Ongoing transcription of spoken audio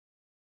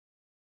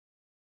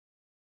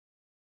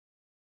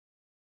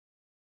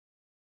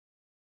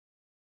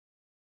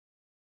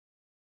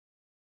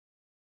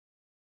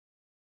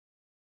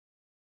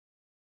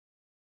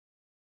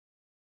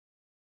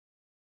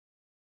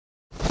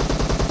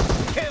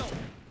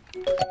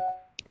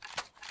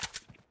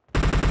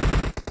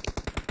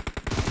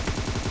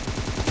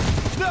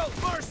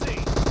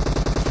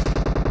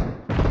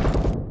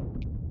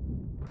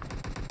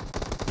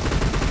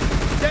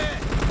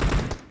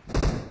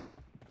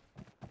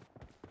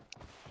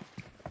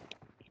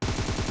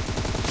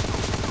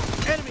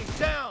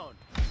down!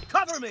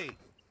 Cover me!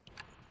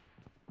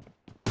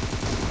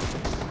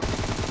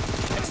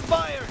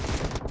 Expired!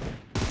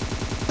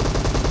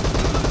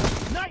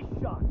 Nice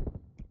shot!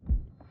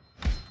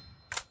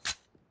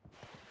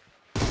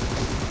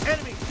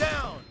 Enemy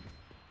down!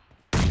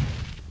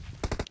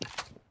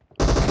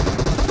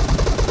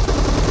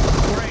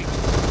 Great!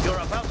 You're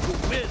about to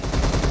win!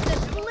 The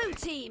blue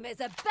team is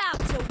about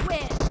to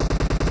win!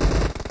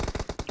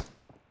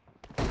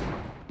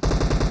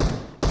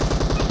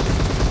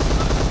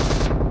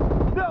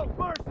 No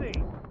mercy!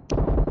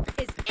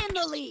 Is in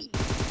the lead!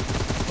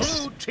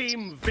 Blue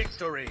team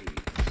victory!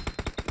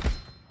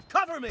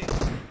 Cover me!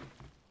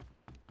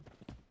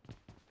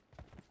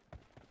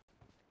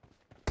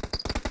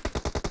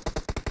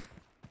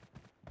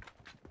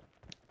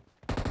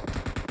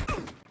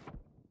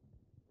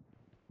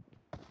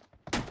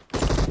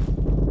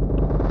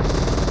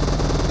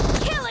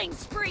 Killing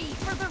spree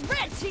for the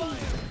red team!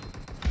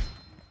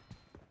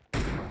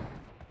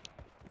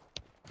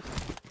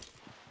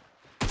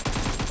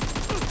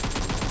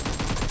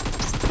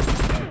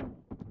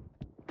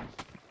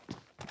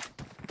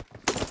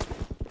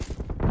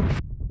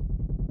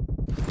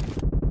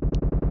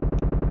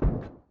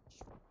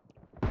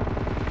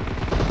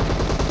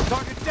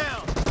 Target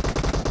down!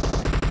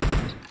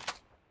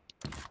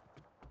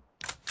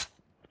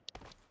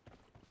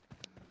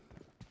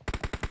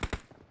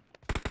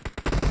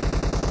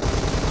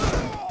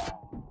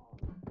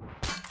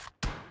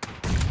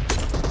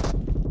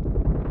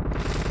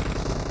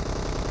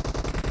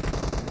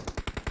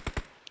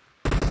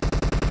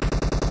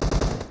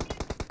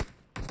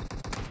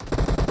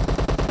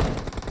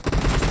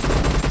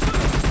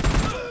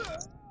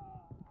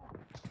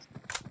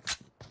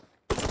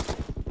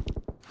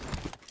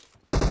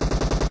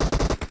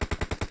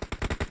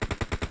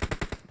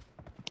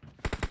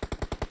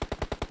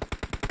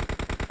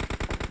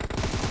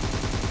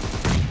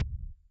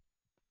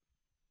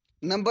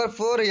 Number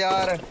 4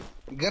 यार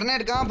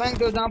grenade कहाँ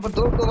फेंकते हो जहाँ पर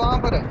दोस्त हो वहां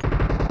पर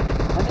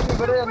एनिमी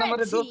बड़े The नंबर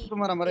red दोस्त team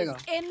तुम्हारा मरेगा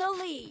is in the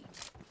lead!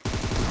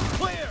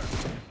 Clear!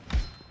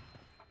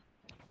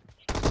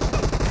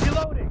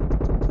 Reloading!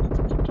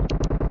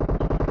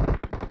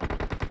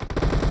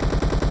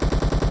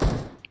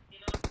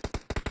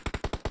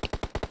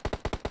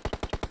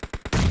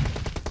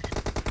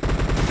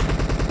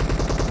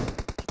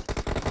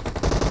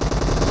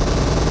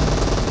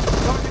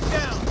 Target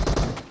down!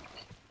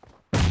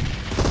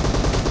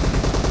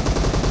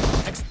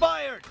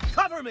 Expired!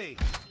 Cover me!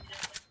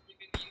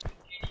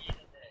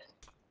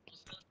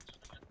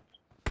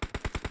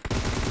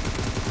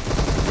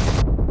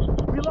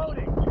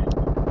 Reloading!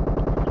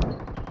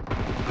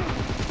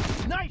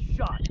 Nice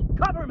shot!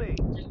 Cover me!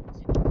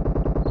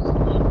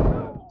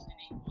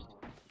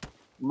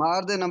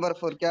 मार दे नंबर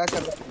 4 क्या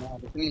कर रहा है यार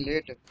इतनी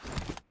लेट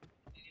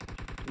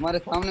तुम्हारे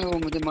सामने वो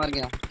मुझे मार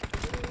गया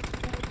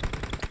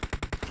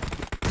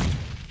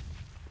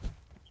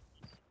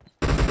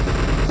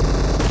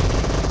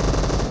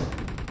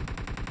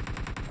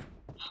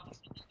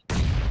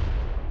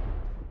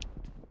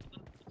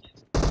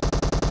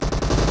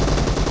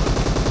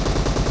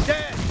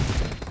Dead!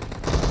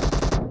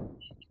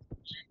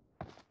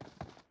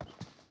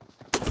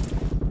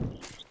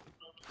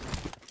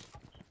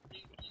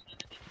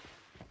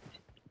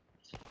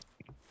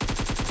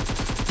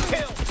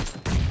 Kill!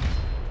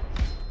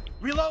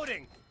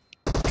 Reloading!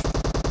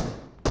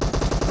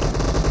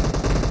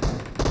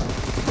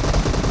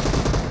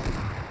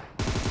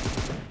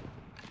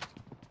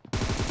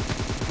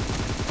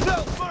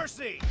 No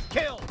mercy!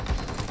 Kill!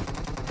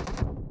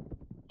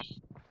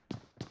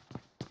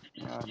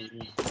 यार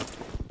ये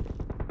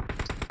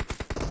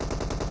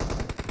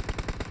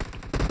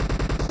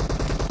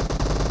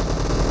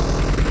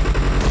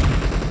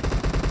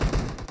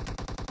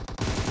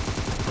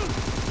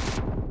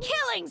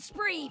Killing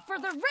spree for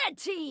the red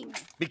team!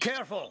 Be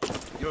careful!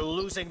 You're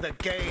losing the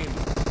game!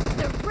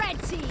 The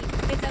red team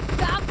is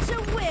about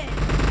to win!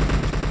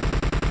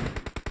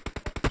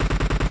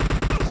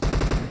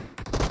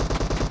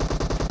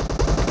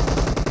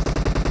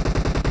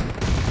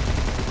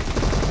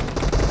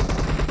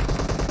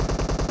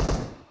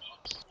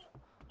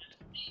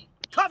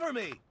 Cover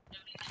me!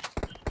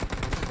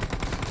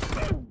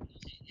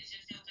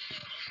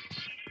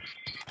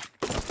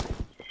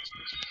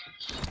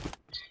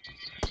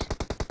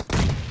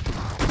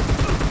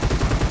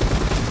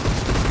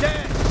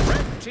 Dead!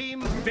 Red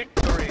team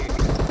victory!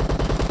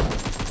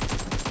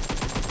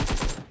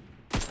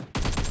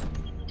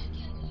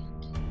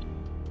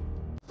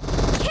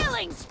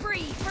 Killing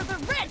spree for the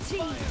red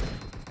team!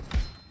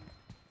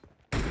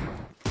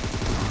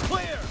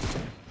 Clear!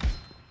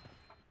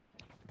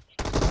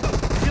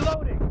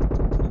 Reloading!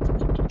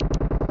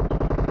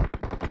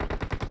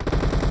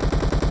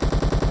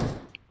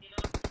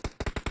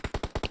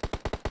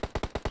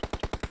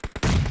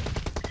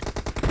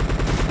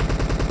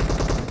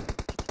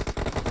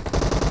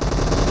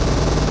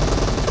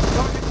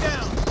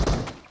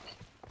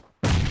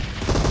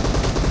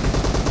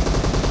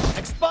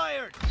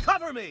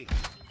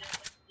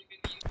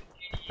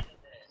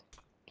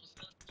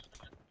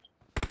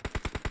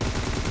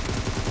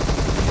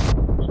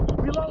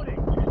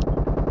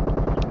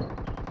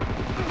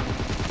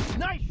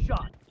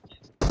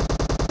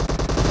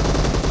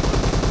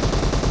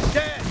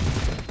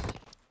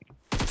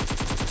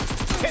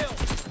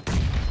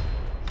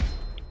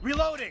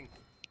 Reloading.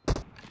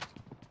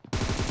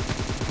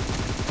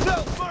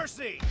 No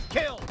mercy.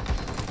 Kill.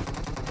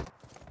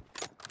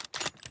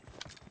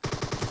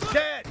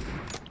 Dead.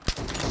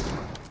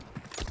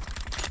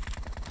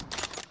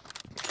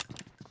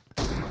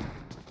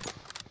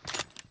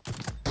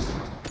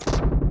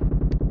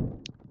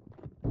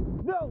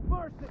 No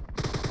mercy.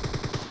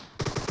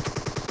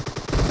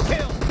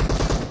 Kill.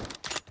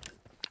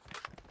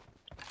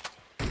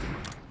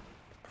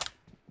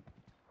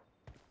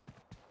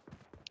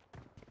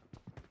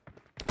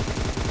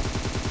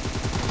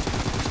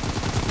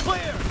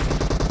 Clear.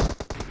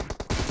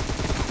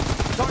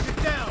 Target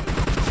down.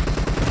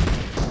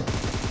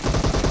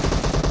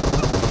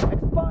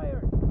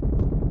 Expired.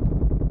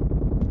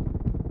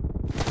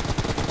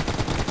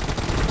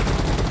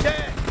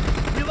 Dead.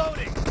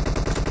 Reloading.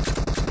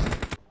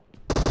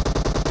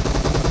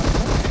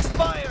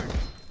 Expired.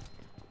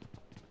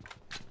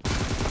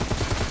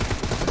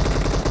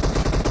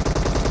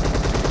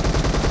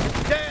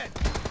 Dead.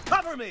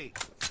 Cover me.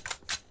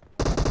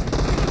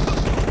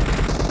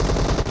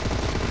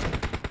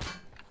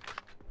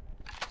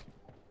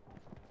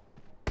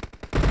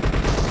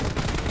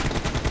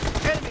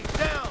 Enemy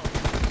down.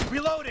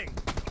 Reloading.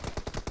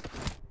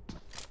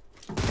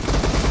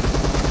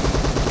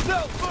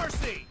 No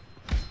mercy.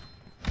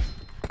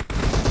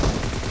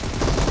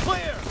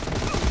 Clear.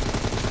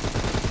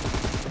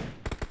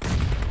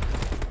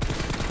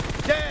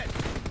 Dead.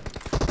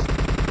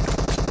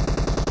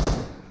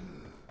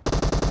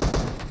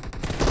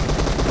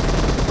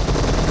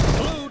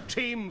 Blue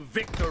team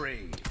victory.